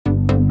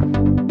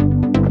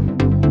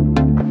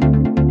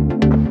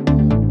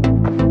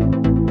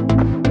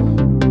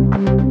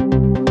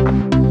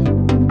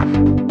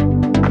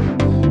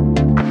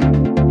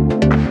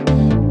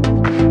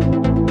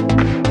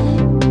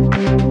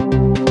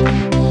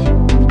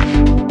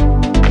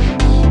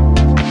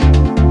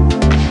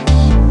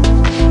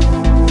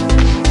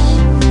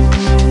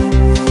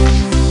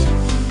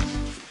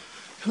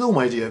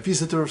my dear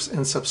visitors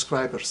and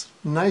subscribers.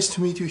 Nice to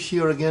meet you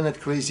here again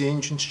at Crazy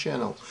Engines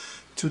channel.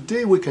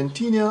 Today we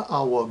continue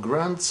our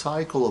grand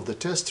cycle of the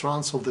test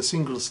runs of the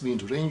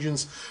single-cylinder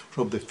engines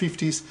from the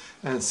 50s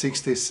and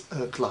 60s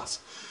class.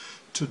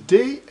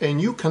 Today a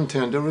new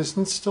contender is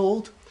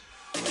installed.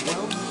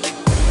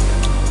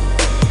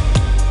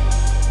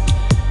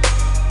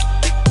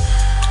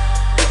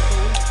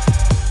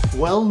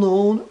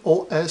 Well-known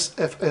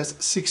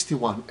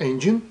OSFS61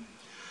 engine.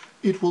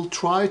 It will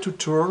try to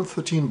turn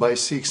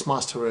 13x6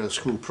 master rail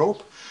screw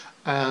prop,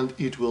 and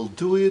it will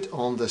do it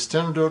on the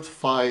standard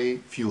Phi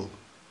fuel.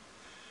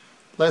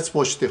 Let's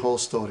watch the whole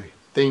story.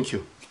 Thank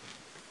you.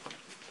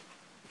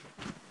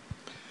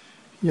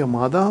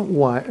 Yamada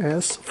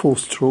YS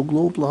 4-stroke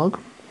glow plug.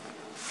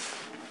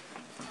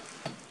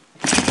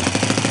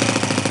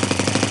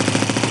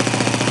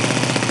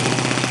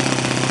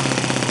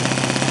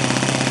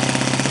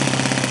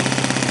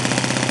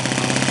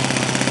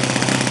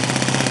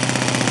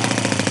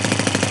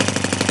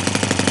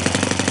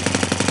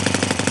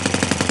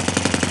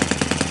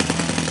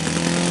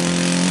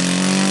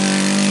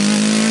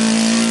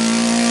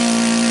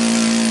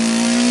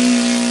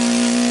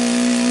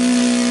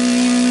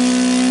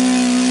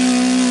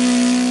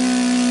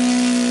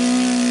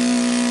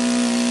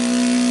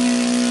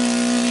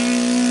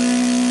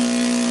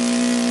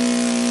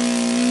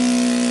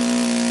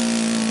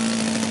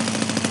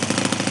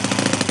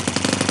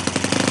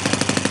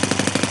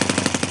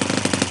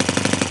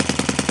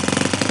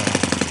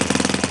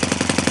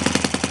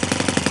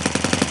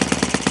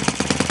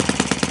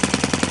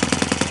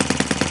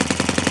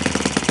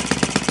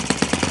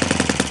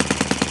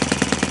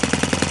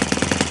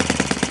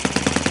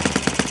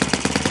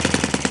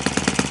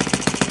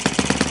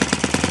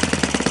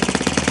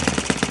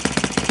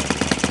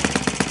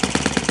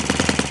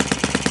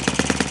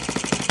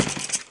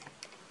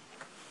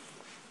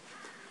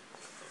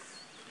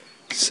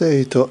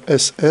 Seito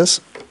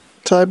SS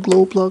type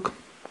glow plug.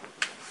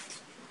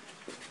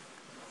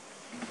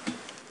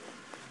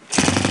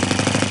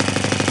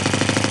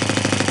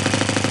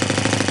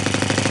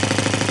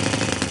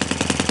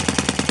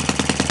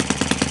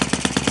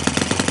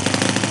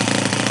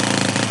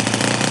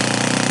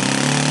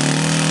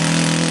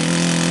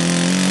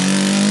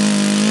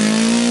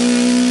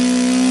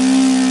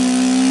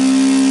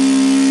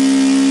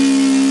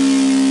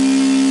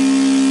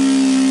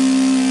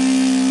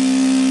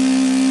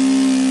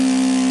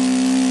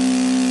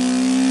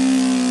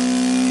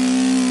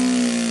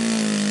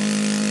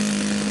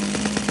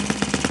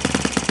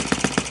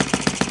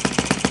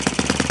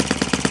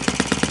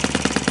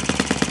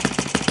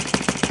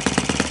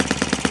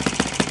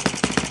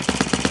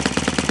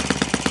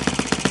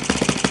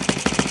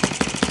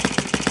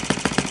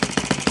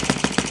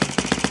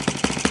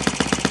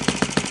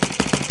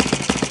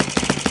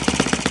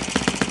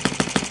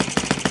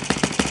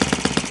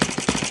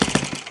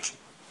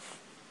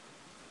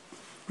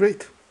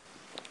 Great.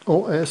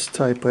 OS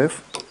type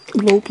F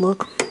glow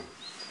plug.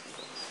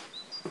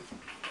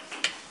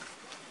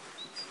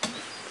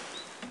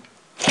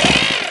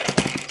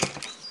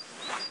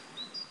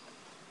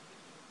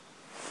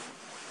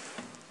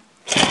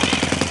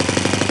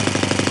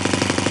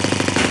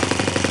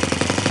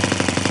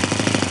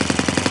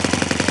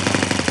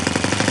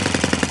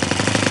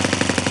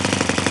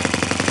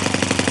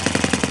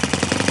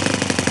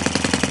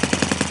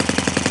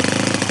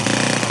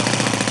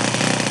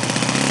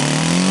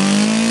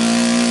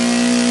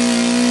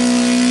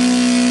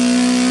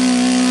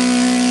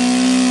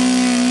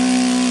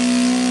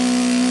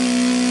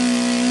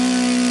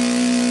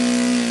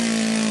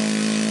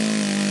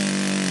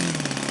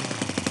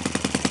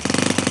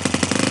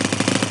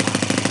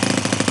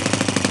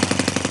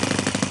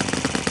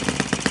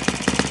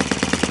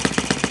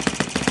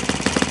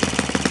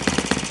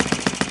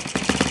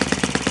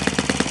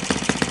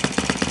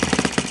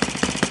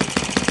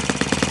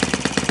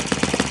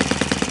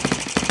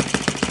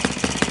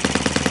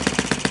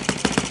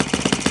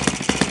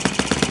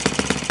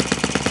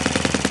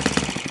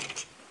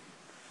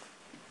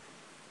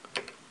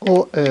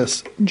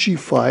 OS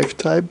G5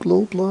 type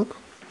glow plug.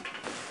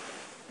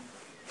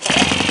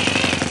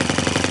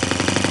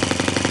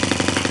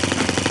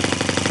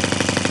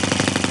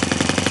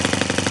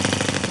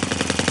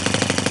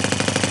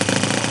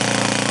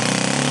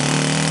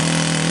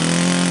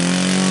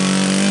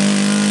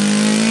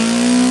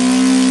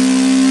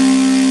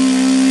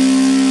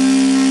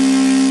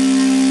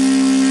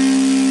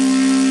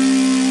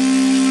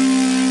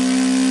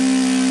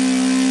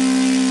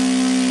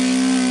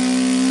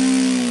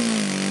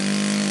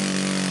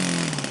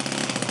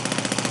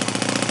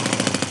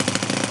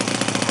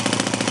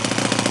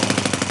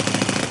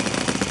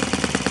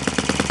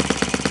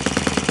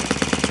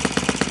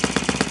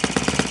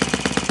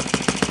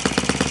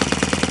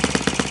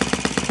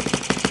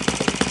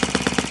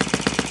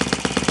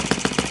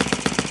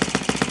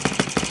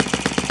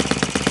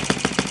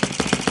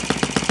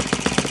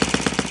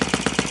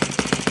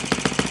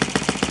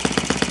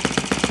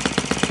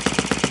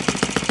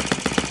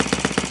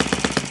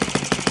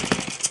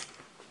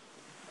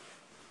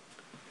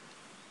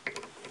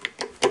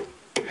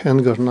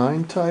 Hanger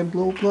 9 type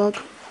glow plug.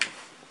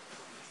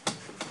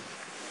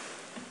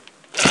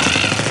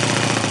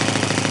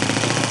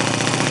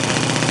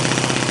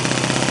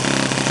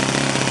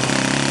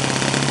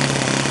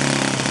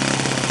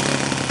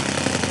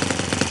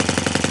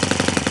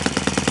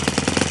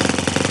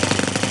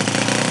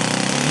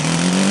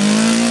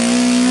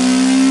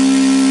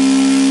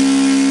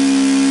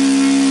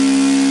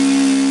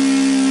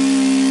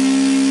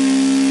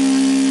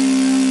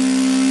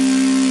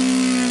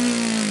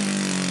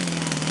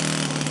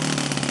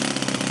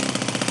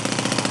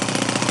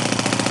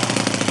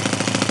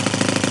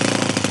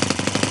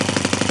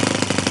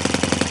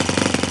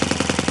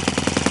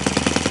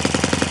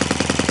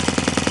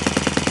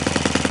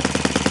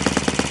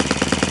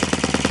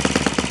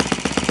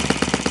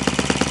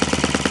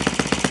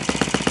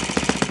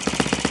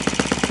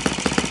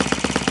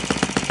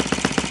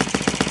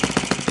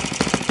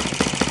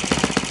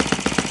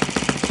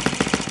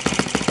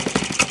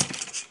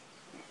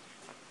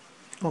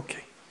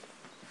 Okay.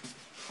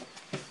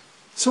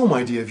 So,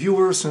 my dear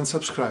viewers and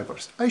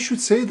subscribers, I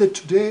should say that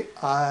today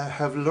I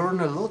have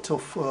learned a lot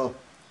of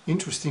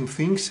interesting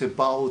things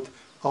about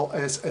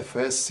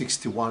OSFS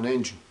 61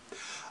 engine.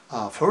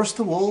 First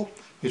of all,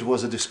 it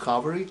was a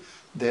discovery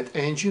that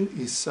engine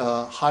is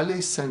highly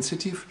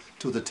sensitive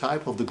to the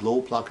type of the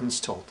glow plug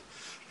installed.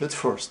 That's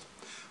first.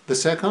 The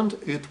second,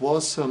 it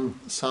was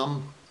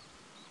some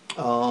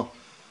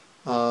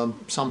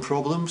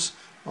problems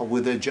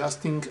with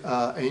adjusting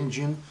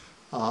engine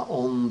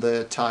on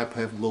the Type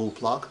F glow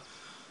plug.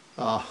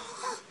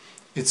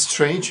 It's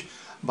strange,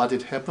 but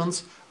it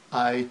happens.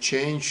 I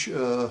change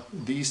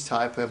this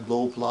Type F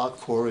glow plug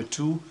for a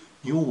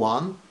new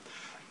one,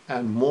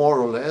 and more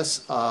or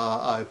less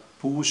I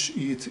push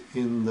it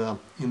in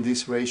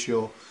this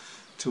ratio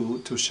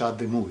to shut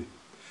the movie.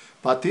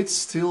 But it's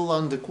still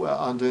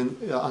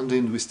under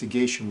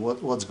investigation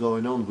what's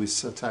going on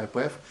with Type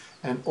F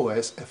and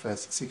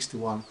OSFS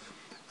 61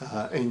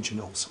 engine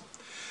also.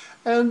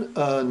 And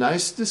a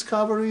nice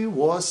discovery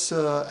was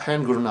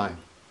Hanger 9.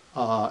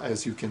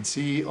 As you can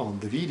see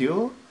on the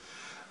video,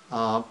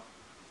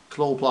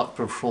 glow plug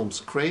performs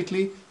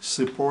greatly,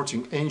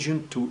 supporting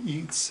engine to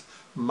its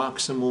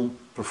maximum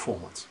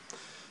performance.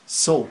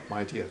 So,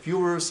 my dear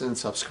viewers and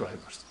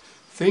subscribers,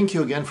 thank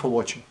you again for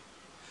watching.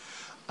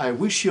 I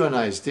wish you a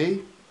nice day.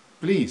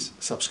 Please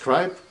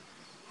subscribe,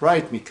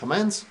 write me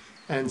comments,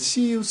 and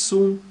see you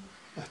soon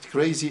at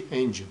Crazy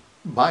Engine.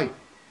 Bye!